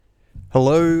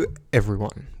Hello,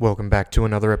 everyone. Welcome back to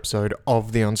another episode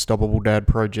of the Unstoppable Dad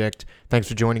Project. Thanks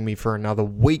for joining me for another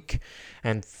week.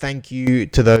 And thank you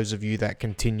to those of you that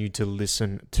continue to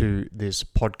listen to this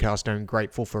podcast. I'm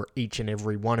grateful for each and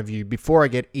every one of you. Before I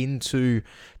get into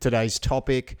today's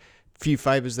topic, few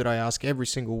favors that I ask every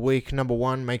single week. Number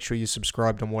one, make sure you're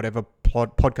subscribed on whatever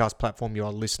podcast platform you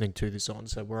are listening to this on.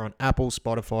 So we're on Apple,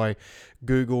 Spotify,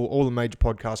 Google, all the major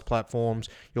podcast platforms.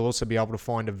 You'll also be able to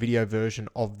find a video version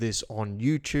of this on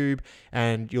YouTube,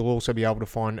 and you'll also be able to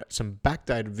find some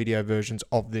backdated video versions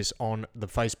of this on the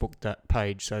Facebook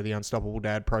page. So the Unstoppable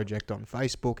Dad Project on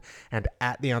Facebook and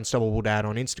at the Unstoppable Dad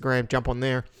on Instagram. Jump on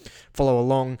there, follow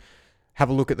along. Have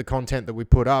a look at the content that we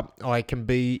put up. I can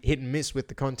be hit and miss with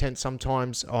the content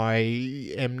sometimes. I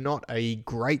am not a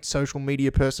great social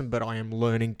media person, but I am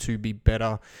learning to be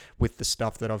better with the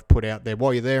stuff that I've put out there.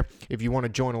 While you're there, if you want to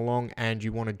join along and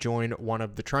you want to join one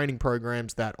of the training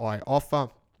programs that I offer,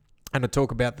 and I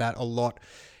talk about that a lot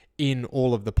in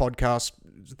all of the podcasts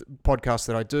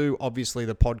that I do. Obviously,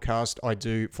 the podcast I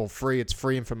do for free. It's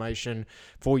free information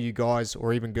for you guys,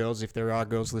 or even girls, if there are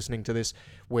girls listening to this,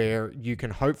 where you can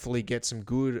hopefully get some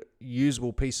good,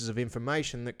 usable pieces of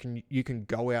information that you can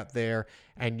go out there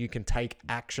and you can take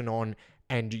action on,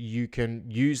 and you can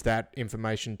use that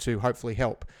information to hopefully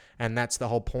help. And that's the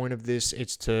whole point of this.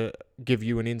 It's to give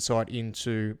you an insight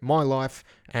into my life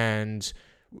and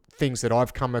things that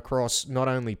I've come across, not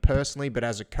only personally, but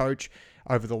as a coach.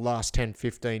 Over the last 10,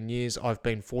 15 years, I've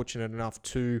been fortunate enough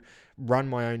to run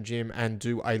my own gym and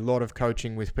do a lot of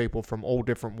coaching with people from all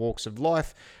different walks of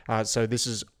life. So this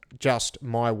is just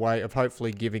my way of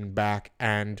hopefully giving back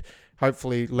and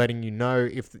hopefully letting you know,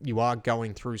 if you are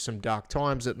going through some dark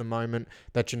times at the moment,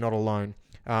 that you're not alone.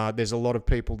 There's a lot of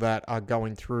people that are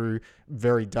going through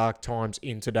very dark times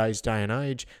in today's day and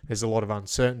age. There's a lot of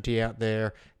uncertainty out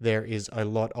there. There is a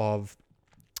lot of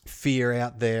fear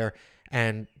out there.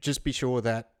 And just be sure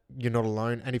that you're not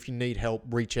alone. And if you need help,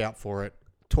 reach out for it.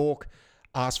 Talk,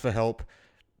 ask for help,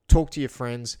 talk to your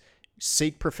friends,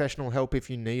 seek professional help if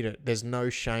you need it. There's no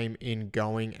shame in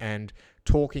going and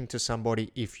talking to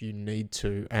somebody if you need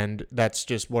to. And that's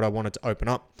just what I wanted to open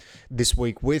up this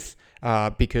week with,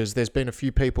 because there's been a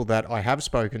few people that I have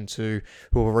spoken to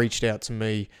who have reached out to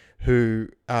me who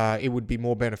it would be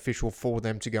more beneficial for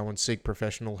them to go and seek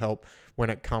professional help when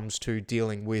it comes to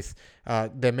dealing with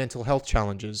their mental health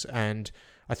challenges. And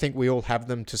I think we all have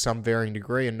them to some varying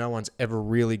degree, and no one's ever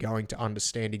really going to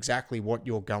understand exactly what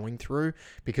you're going through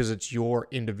because it's your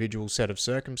individual set of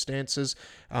circumstances.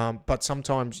 But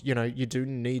sometimes, you do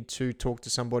need to talk to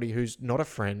somebody who's not a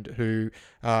friend, who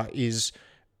is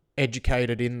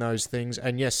educated in those things.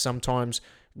 And yes, sometimes,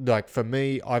 like for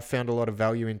me, I've found a lot of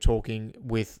value in talking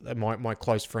with my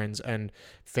close friends and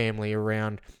family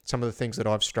around some of the things that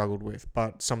I've struggled with.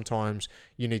 But sometimes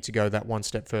you need to go that one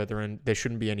step further, and there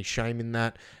shouldn't be any shame in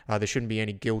that. There shouldn't be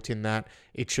any guilt in that.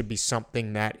 It should be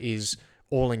something that is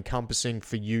all-encompassing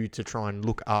for you to try and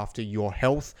look after your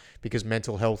health, because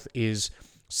mental health is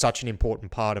such an important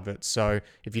part of it. So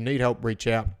if you need help, reach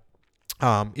out.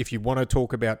 If you want to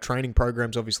talk about training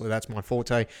programs, obviously that's my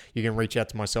forte. You can reach out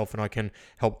to myself and I can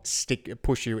help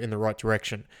push you in the right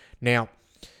direction. Now,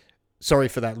 sorry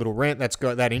for that little rant.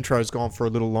 That intro's gone for a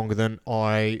little longer than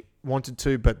I wanted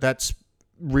to, but that's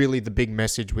really the big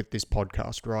message with this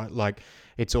podcast, right? Like,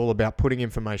 it's all about putting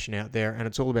information out there, and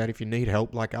it's all about, if you need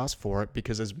help, like, ask for it.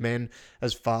 Because as men,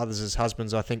 as fathers, as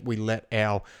husbands, I think we let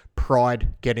our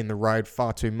pride get in the road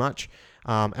far too much,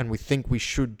 and we think we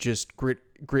should just grit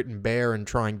and bear and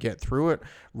try and get through it,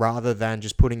 rather than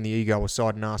just putting the ego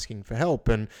aside and asking for help.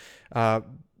 And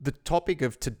the topic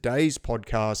of today's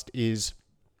podcast is,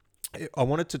 I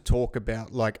wanted to talk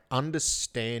about, like,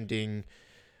 understanding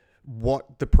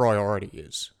what the priority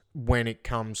is when it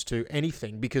comes to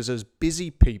anything. Because as busy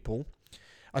people,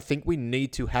 I think we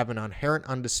need to have an inherent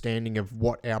understanding of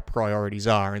what our priorities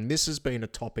are. And this has been a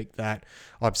topic that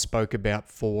I've spoke about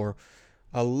for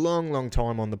a long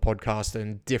time on the podcast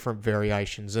and different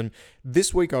variations. And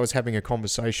this week I was having a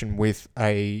conversation with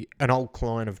an old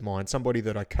client of mine, somebody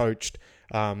that I coached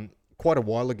quite a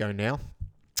while ago now.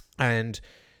 And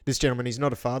this gentleman, he's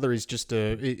not a father, he's just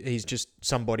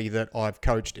somebody that I've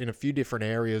coached in a few different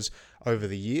areas over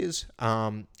the years.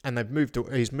 And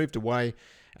he's moved away,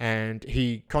 and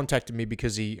he contacted me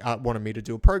because he wanted me to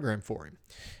do a program for him.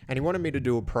 And he wanted me to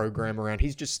do a program around,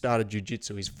 he's just started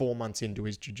jiu-jitsu. He's 4 months into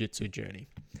his jiu-jitsu journey.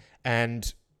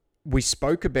 And we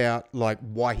spoke about, like,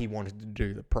 why he wanted to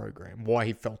do the program, why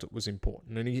he felt it was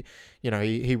important. And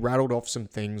he rattled off some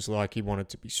things, like he wanted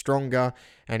to be stronger,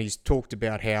 and he's talked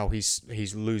about how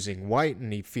he's losing weight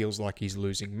and he feels like he's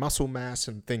losing muscle mass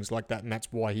and things like that. And that's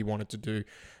why he wanted to do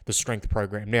the strength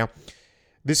program. Now,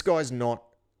 This guy's not,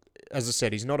 as I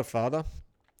said, he's not a father.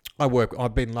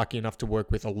 I've been lucky enough to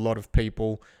work with a lot of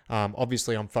people.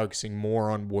 Obviously, I'm focusing more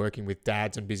on working with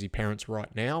dads and busy parents right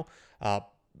now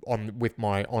with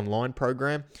my online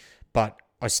program, but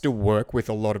I still work with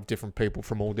a lot of different people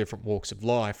from all different walks of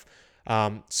life.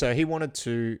 So he wanted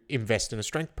to invest in a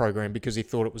strength program because he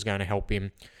thought it was going to help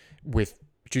him with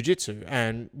jiu-jitsu.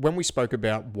 And when we spoke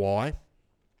about why,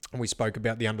 and we spoke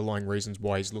about the underlying reasons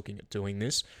why he's looking at doing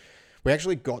this, we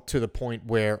actually got to the point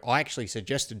where I actually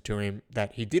suggested to him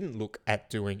that he didn't look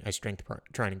at doing a strength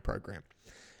training program.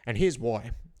 And here's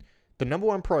why. The number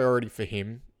one priority for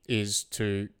him is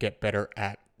to get better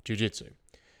at jiu-jitsu.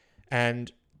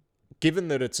 And given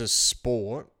that it's a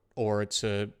sport, or it's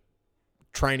a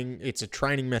training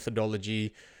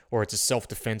methodology, or it's a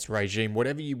self-defense regime,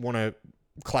 whatever you want to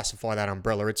classify that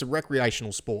umbrella, it's a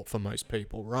recreational sport for most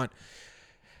people, right?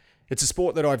 It's a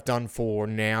sport that I've done for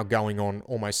now going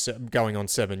on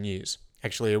 7 years.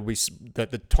 Actually,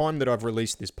 the time that I've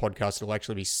released this podcast, it'll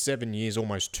actually be 7 years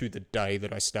almost to the day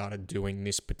that I started doing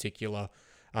this particular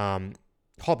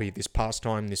hobby, this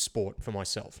pastime, this sport for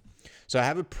myself. So I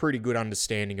have a pretty good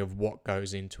understanding of what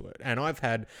goes into it. And I've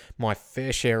had my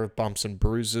fair share of bumps and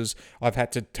bruises. I've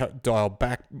had to dial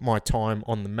back my time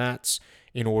on the mats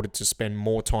in order to spend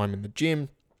more time in the gym.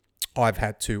 I've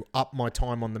had to up my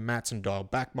time on the mats and dial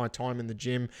back my time in the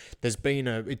gym. It's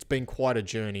been quite a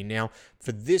journey. Now,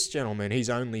 for this gentleman, he's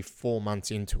only 4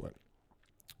 months into it.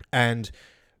 And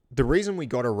the reason we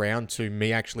got around to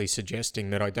me actually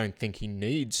suggesting that I don't think he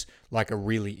needs like a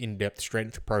really in-depth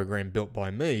strength program built by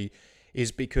me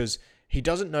is because he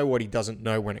doesn't know what he doesn't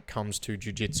know when it comes to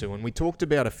jiu-jitsu. And we talked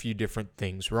about a few different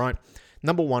things, right?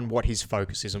 Number one, what his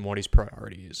focus is and what his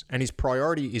priority is. And his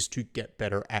priority is to get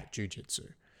better at jiu-jitsu.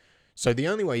 So the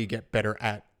only way you get better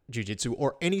at jiu-jitsu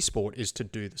or any sport is to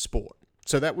do the sport.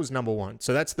 So that was number one.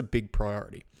 So that's the big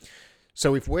priority.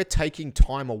 So if we're taking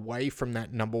time away from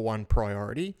that number one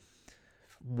priority,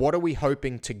 what are we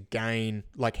hoping to gain?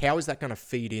 Like, how is that going to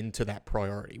feed into that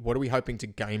priority? What are we hoping to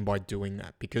gain by doing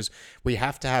that? Because we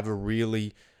have to have a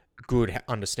really good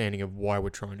understanding of why we're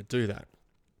trying to do that.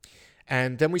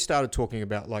 And then we started talking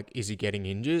about, like, is he getting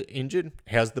injured?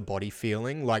 How's the body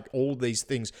feeling? Like, all these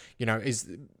things, is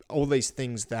all these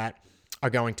things that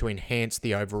are going to enhance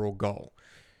the overall goal.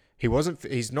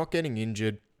 He's not getting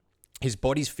injured. His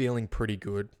body's feeling pretty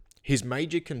good. His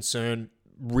major concern,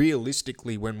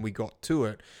 realistically, when we got to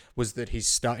it, was that he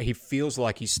feels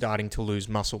like he's starting to lose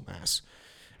muscle mass,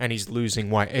 and he's losing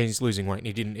weight. And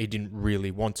he didn't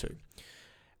really want to.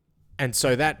 And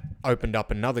so that opened up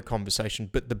another conversation.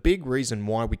 But the big reason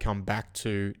why we come back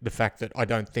to the fact that I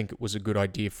don't think it was a good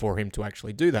idea for him to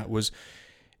actually do that was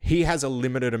he has a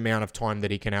limited amount of time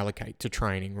that he can allocate to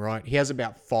training, right? He has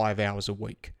about 5 hours a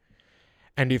week.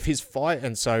 And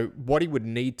so what he would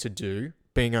need to do,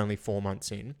 being only 4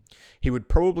 months in, he would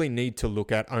probably need to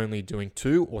look at only doing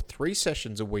 2 or 3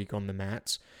 sessions a week on the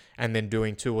mats and then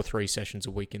doing 2 or 3 sessions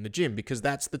a week in the gym, because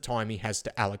that's the time he has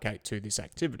to allocate to this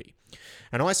activity.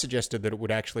 And I suggested that it would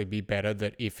actually be better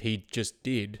that if he just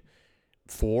did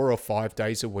 4 or 5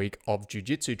 days a week of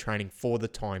jiu-jitsu training for the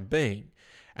time being,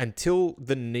 until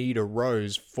the need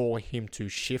arose for him to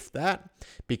shift that,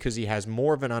 because he has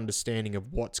more of an understanding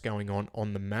of what's going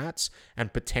on the mats,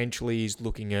 and potentially he's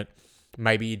looking at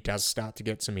maybe he does start to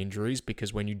get some injuries,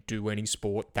 because when you do any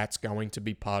sport, that's going to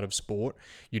be part of sport.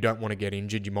 You don't want to get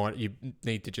injured. You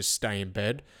need to just stay in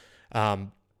bed.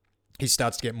 He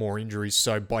starts to get more injuries.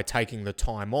 So by taking the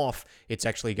time off, it's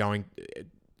actually going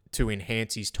to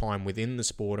enhance his time within the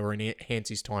sport or enhance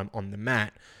his time on the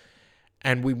mat.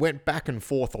 And we went back and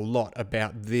forth a lot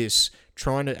about this,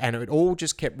 and it all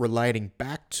just kept relating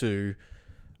back to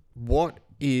what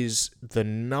is the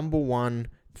number one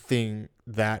thing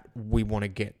that we want to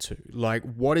get to. Like,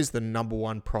 what is the number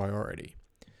one priority?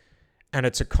 And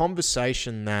it's a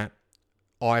conversation that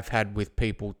I've had with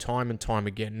people time and time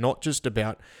again, not just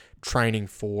about training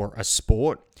for a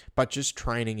sport, but just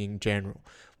training in general.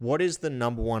 What is the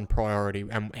number one priority,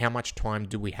 and how much time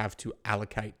do we have to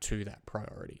allocate to that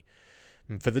priority?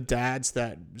 And for the dads,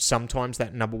 that sometimes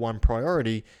that number one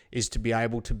priority is to be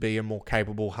able to be a more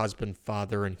capable husband,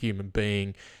 father, and human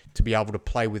being, to be able to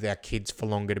play with our kids for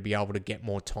longer, to be able to get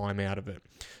more time out of it.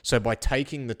 So by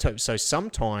taking so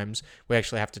sometimes we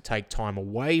actually have to take time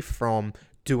away from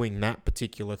doing that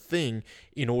particular thing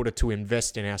in order to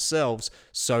invest in ourselves,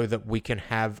 so that we can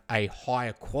have a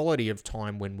higher quality of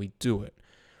time when we do it.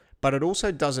 But it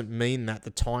also doesn't mean that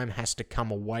the time has to come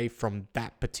away from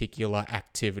that particular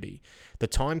activity. The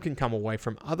time can come away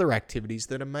from other activities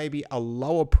that are maybe a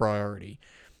lower priority.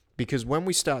 Because when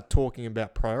we start talking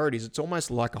about priorities, it's almost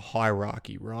like a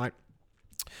hierarchy, right?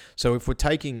 So if we're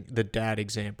taking the dad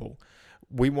example,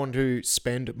 we want to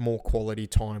spend more quality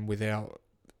time with our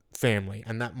family,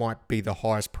 and that might be the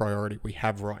highest priority we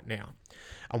have right now.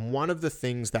 And one of the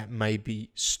things that may be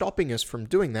stopping us from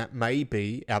doing that may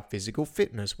be our physical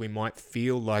fitness. We might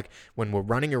feel like when we're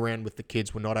running around with the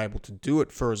kids, we're not able to do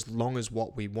it for as long as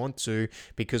what we want to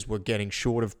because we're getting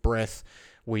short of breath.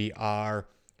 We're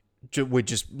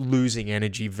just losing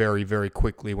energy very, very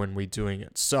quickly when we're doing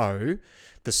it. So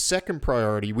the second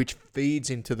priority, which feeds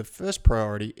into the first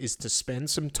priority, is to spend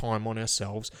some time on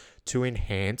ourselves to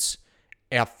enhance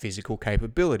our physical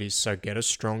capabilities. So get us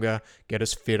stronger, get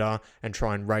us fitter, and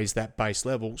try and raise that base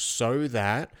level so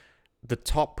that the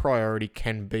top priority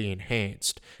can be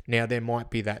enhanced. Now, there might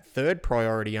be that third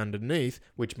priority underneath,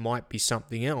 which might be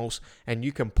something else, and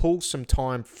you can pull some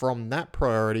time from that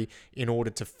priority in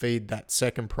order to feed that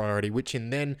second priority, which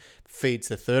in then feeds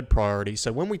the third priority.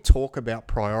 So when we talk about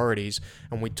priorities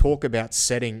and we talk about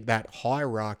setting that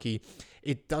hierarchy,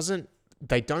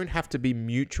 they don't have to be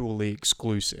mutually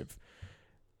exclusive.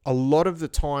 A lot of the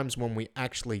times when we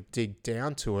actually dig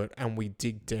down to it and we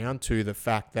dig down to the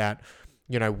fact that,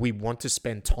 we want to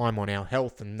spend time on our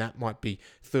health, and that might be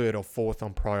third or fourth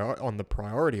on the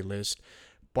priority list,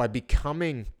 by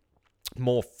becoming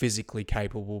more physically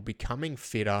capable, becoming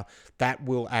fitter, that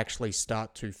will actually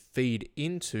start to feed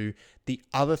into the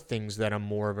other things that are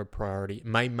more of a priority. It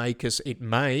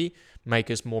may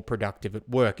make us more productive at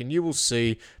work. And you will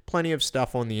see plenty of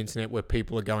stuff on the internet where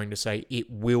people are going to say it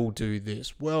will do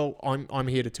this. Well, I'm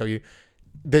here to tell you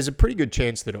there's a pretty good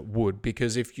chance that it would,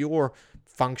 because if you're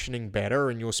functioning better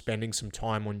and you're spending some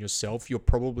time on yourself, you're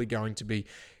probably going to be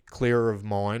clearer of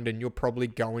mind, and you're probably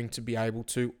going to be able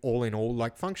to, all in all,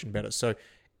 function better. So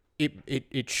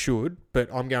it should, but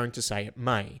I'm going to say it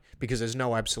may, because there's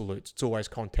no absolutes. It's always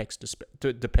context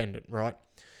dependent, right?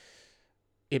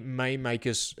 It may make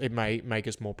us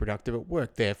more productive at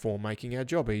work, therefore making our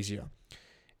job easier.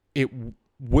 It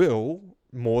will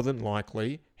more than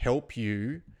likely help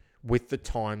you with the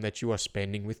time that you are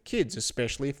spending with kids,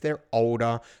 especially if they're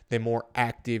older, they're more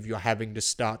active, you're having to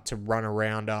start to run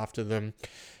around after them.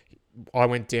 I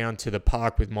went down to the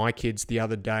park with my kids the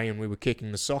other day and we were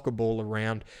kicking the soccer ball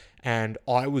around, and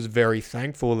I was very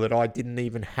thankful that I didn't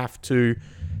even have to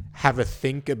have a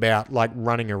think about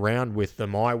running around with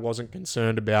them. I wasn't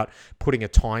concerned about putting a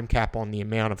time cap on the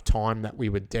amount of time that we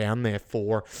were down there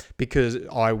for, because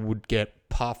I would get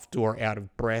puffed or out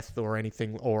of breath or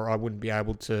anything, or I wouldn't be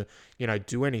able to,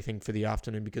 do anything for the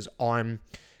afternoon, because I'm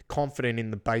confident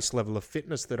in the base level of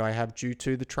fitness that I have due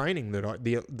to the training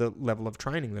the level of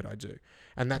training that I do.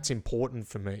 And that's important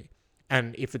for me.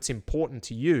 And if it's important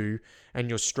to you and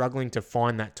you're struggling to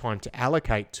find that time to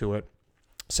allocate to it,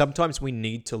 sometimes we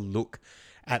need to look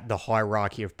at the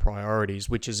hierarchy of priorities,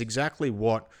 which is exactly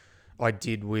what I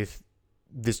did with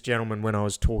this gentleman when I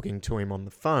was talking to him on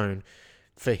the phone.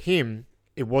 For him,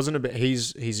 it wasn't about,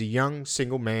 he's a young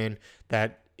single man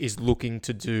that is looking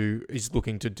to do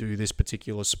this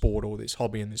particular sport or this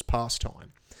hobby and this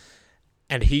pastime.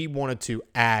 And he wanted to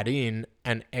add in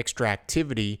an extra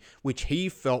activity which he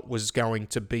felt was going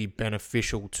to be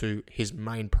beneficial to his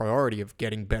main priority of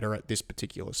getting better at this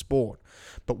particular sport.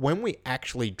 But when we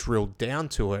actually drilled down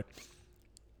to it,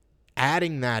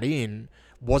 adding that in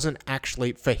wasn't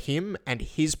actually, for him and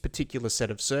his particular set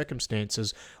of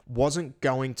circumstances, wasn't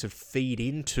going to feed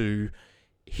into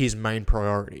his main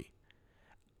priority.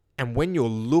 And when you're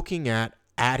looking at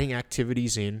adding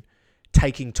activities in,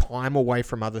 taking time away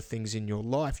from other things in your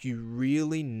life, you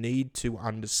really need to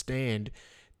understand,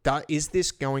 is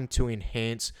this going to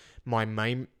enhance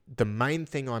the main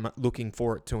thing I'm looking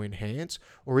for it to enhance,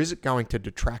 or is it going to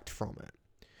detract from it?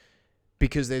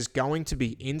 Because there's going to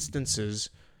be instances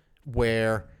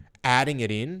where adding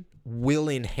it in will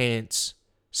enhance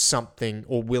something,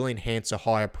 or will enhance a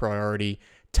higher priority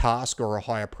task or a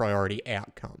higher priority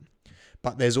outcome.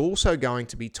 But there's also going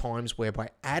to be times where by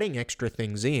adding extra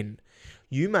things in,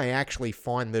 you may actually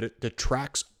find that it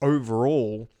detracts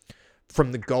overall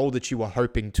from the goal that you were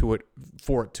hoping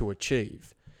for it to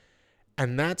achieve.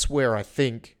 And that's where I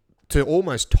think, to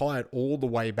almost tie it all the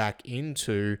way back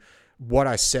into what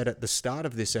I said at the start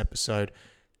of this episode,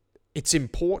 it's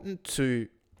important to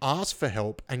ask for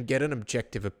help and get an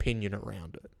objective opinion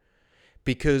around it.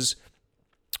 Because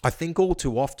I think all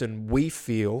too often we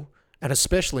feel, and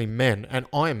especially men, and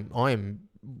I'm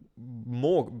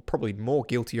probably more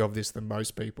guilty of this than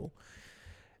most people,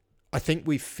 I think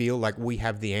we feel like we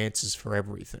have the answers for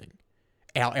everything,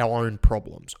 our own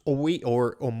problems,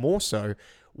 or more so,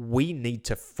 we need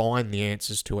to find the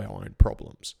answers to our own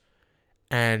problems.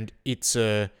 And it's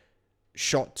a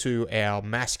shot to our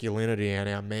masculinity and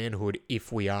our manhood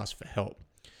if we ask for help.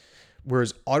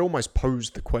 Whereas I'd almost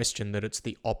pose the question that it's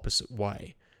the opposite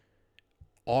way.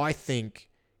 I think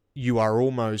you are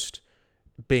almost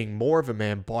being more of a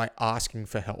man by asking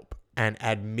for help and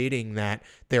admitting that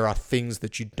there are things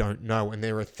that you don't know and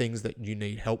there are things that you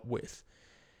need help with.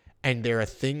 And there are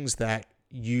things that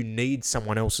you need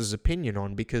someone else's opinion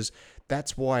on, because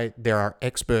that's why there are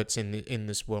experts in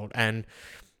this world. And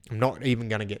I'm not even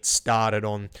going to get started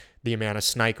on the amount of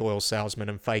snake oil salesmen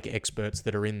and fake experts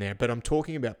that are in there, but I'm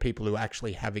talking about people who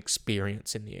actually have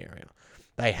experience in the area.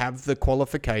 They have the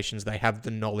qualifications, they have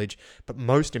the knowledge, but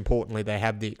most importantly, they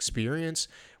have the experience,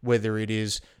 whether it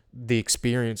is the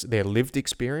experience, their lived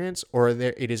experience, or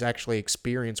it is actually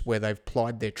experience where they've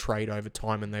applied their trade over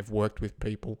time and they've worked with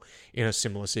people in a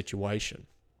similar situation.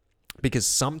 Because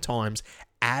sometimes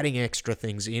adding extra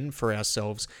things in for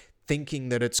ourselves, thinking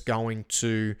that it's going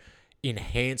to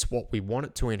enhance what we want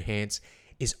it to enhance,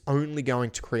 is only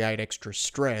going to create extra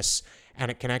stress, and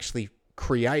it can actually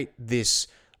create this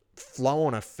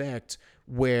flow-on effect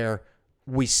where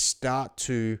we start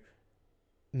to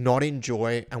not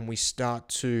enjoy and we start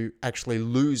to actually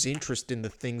lose interest in the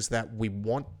things that we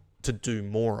want to do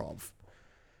more of.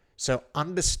 So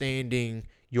understanding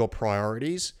your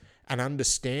priorities and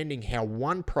understanding how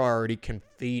one priority can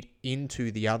feed into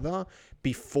the other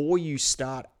before you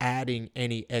start adding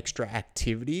any extra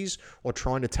activities or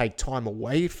trying to take time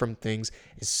away from things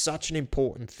is such an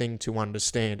important thing to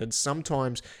understand. And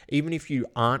sometimes, even if you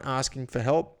aren't asking for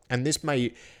help, and this may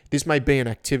be an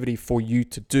activity for you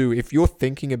to do, if you're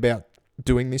thinking about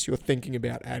doing this, you're thinking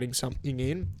about adding something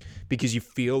in because you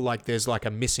feel like there's like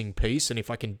a missing piece, and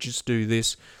if I can just do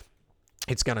this,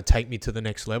 it's going to take me to the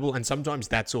next level. And sometimes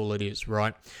that's all it is,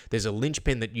 right? There's a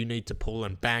linchpin that you need to pull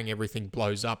and bang, everything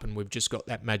blows up and we've just got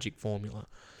that magic formula.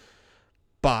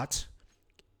 But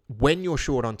when you're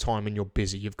short on time and you're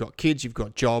busy, you've got kids, you've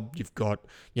got job, you've got,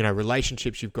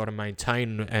 relationships you've got to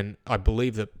maintain. And I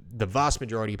believe that the vast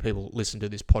majority of people that listen to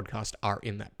this podcast are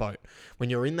in that boat.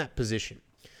 When you're in that position,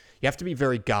 you have to be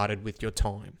very guarded with your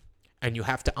time. And you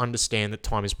have to understand that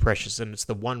time is precious and it's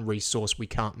the one resource we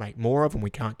can't make more of and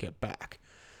we can't get back.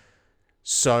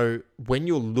 So when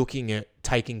you're looking at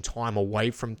taking time away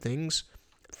from things,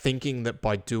 thinking that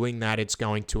by doing that it's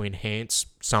going to enhance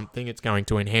something, it's going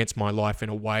to enhance my life in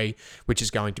a way which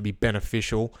is going to be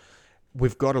beneficial,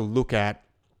 we've got to look at,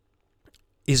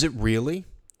 is it really?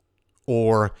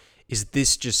 Or is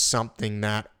this just something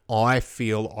that I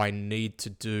feel I need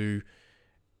to do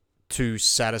to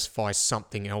satisfy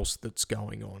something else that's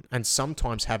going on? And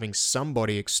sometimes having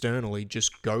somebody externally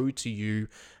just go to you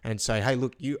and say, hey,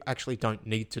 look, you actually don't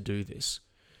need to do this,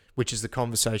 which is the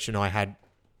conversation I had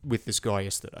with this guy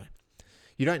yesterday.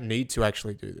 You don't need to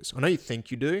actually do this. I know you think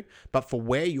you do, but for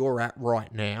where you're at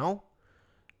right now,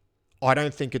 I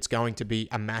don't think it's going to be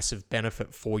a massive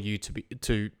benefit for you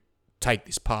to take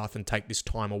this path and take this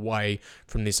time away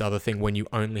from this other thing when you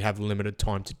only have limited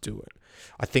time to do it.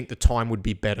 I think the time would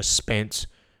be better spent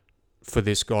for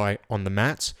this guy on the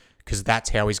mats because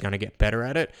that's how he's going to get better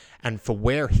at it. And for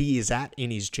where he is at in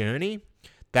his journey,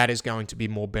 that is going to be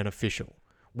more beneficial.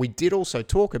 We did also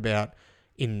talk about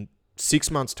in 6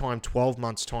 months' time, 12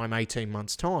 months' time, 18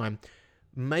 months' time,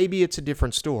 maybe it's a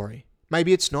different story.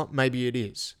 Maybe it's not, maybe it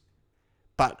is.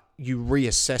 But you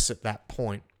reassess at that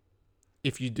point.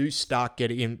 If you do start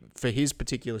getting in, for his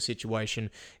particular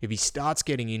situation, if he starts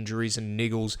getting injuries and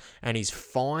niggles and he's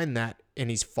finding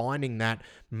that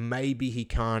maybe he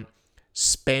can't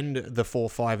spend the 4 or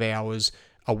 5 hours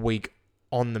a week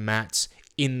on the mats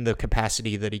in the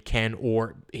capacity that he can,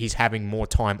 or he's having more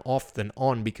time off than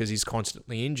on because he's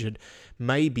constantly injured,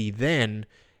 maybe then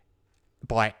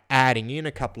by adding in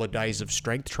a couple of days of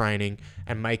strength training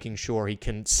and making sure he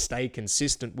can stay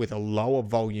consistent with a lower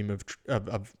volume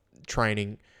of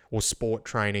training or sport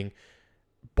training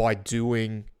by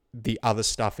doing the other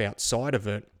stuff outside of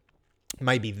it,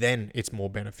 maybe then it's more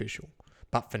beneficial.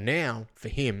 But for now, for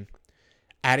him,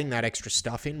 adding that extra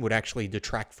stuff in would actually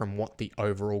detract from what the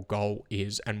overall goal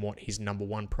is and what his number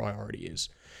one priority is.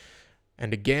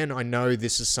 And again, I know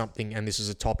this is something, and this is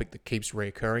a topic that keeps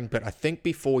reoccurring, but I think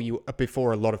before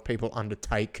a lot of people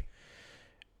undertake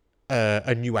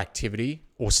a new activity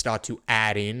or start to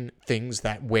add in things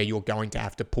that where you're going to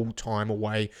have to pull time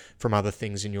away from other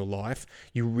things in your life,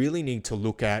 you really need to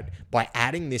look at, by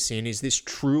adding this in, is this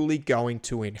truly going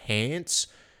to enhance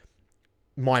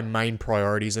my main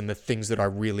priorities and the things that I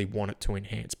really want it to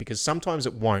enhance? Because sometimes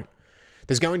it won't.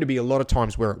 There's going to be a lot of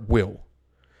times where it will.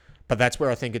 But that's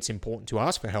where I think it's important to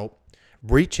ask for help.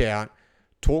 Reach out,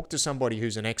 talk to somebody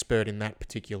who's an expert in that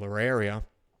particular area,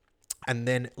 and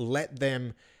then let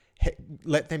them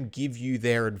give you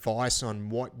their advice on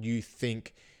what you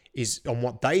think is on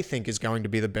what they think is going to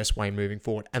be the best way moving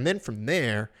forward. And then from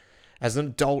there, as an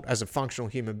adult, as a functional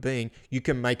human being, you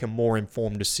can make a more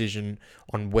informed decision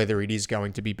on whether it is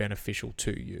going to be beneficial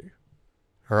to you.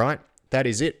 All right, that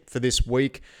is it for this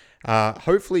week.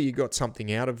 Hopefully you got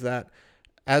something out of that.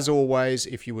 As always,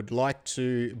 if you would like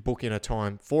to book in a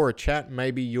time for a chat,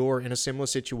 maybe you're in a similar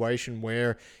situation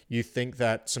where you think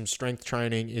that some strength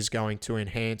training is going to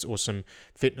enhance, or some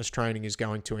fitness training is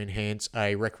going to enhance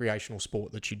a recreational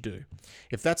sport that you do.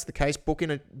 If that's the case, book in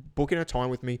a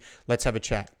time with me. Let's have a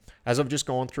chat. As I've just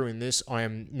gone through in this, I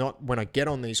am not, when I get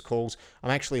on these calls,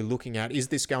 I'm actually looking at, is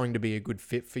this going to be a good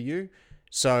fit for you?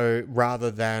 So rather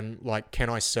than like, can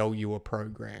I sell you a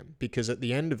program? Because at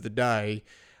the end of the day,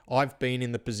 I've been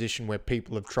in the position where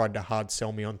people have tried to hard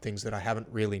sell me on things that I haven't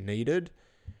really needed.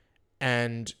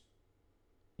 And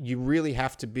you really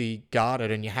have to be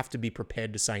guarded, and you have to be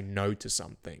prepared to say no to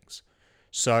some things.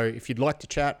 So if you'd like to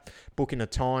chat, book in a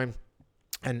time,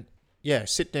 and yeah,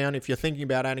 sit down. If you're thinking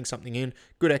about adding something in,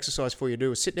 good exercise for you to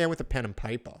do is sit down with a pen and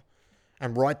paper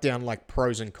and write down like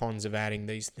pros and cons of adding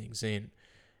these things in.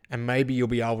 And maybe you'll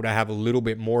be able to have a little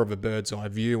bit more of a bird's eye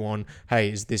view on,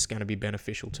 hey, is this going to be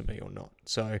beneficial to me or not?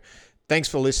 So thanks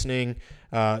for listening.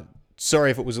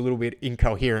 Sorry if it was a little bit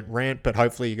incoherent rant, but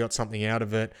hopefully you got something out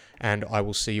of it, and I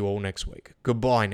will see you all next week. Goodbye now.